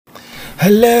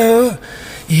Hello?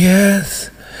 Yes.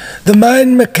 The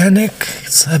mind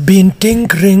mechanics have been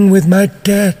tinkering with my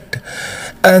dad,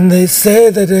 and they say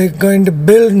that they're going to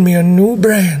build me a new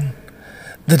brain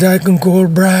that I can call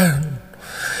Brown.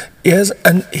 Yes,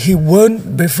 and he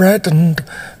won't be frightened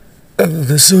of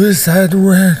the suicide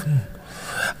rain.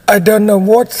 I don't know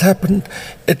what's happened.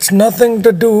 It's nothing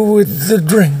to do with the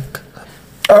drink.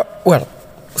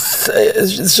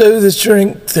 So the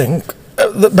shrink thing.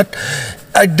 But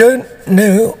I don't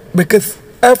know, because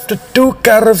after 2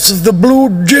 carafes of the blue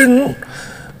gin,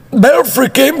 Belfry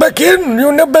came back in.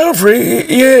 You know Belfry?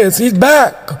 Yes, he's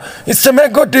back. He somehow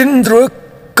got in through a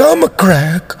comma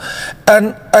crack.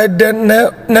 And I don't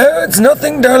know. No, it's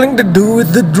nothing, darling, to do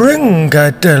with the drink,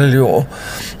 I tell you.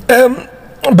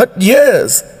 But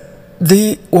yes,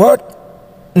 what?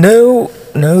 No,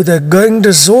 they're going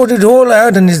to sort it all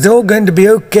out and it's all going to be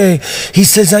okay. He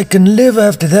says I can live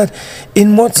after that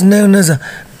in what's known as a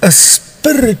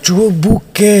spiritual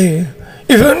bouquet.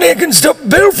 If only I can stop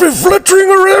Belfry fluttering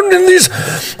around in these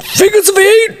figures of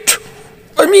 8.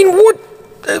 I mean, what?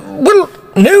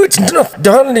 No, it's not,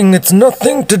 darling. It's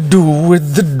nothing to do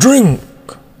with the drink.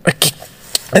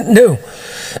 No.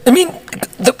 I mean,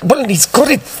 he's got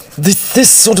this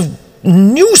sort of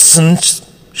nuisance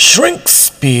shrink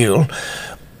spiel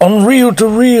on Reel to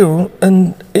Reel,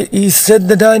 and he said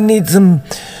that I need some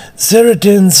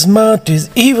serotonin Smarties,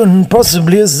 even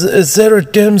possibly a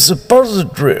serotonin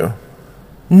suppository.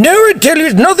 No, I tell you,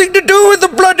 it's nothing to do with the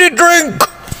bloody drink.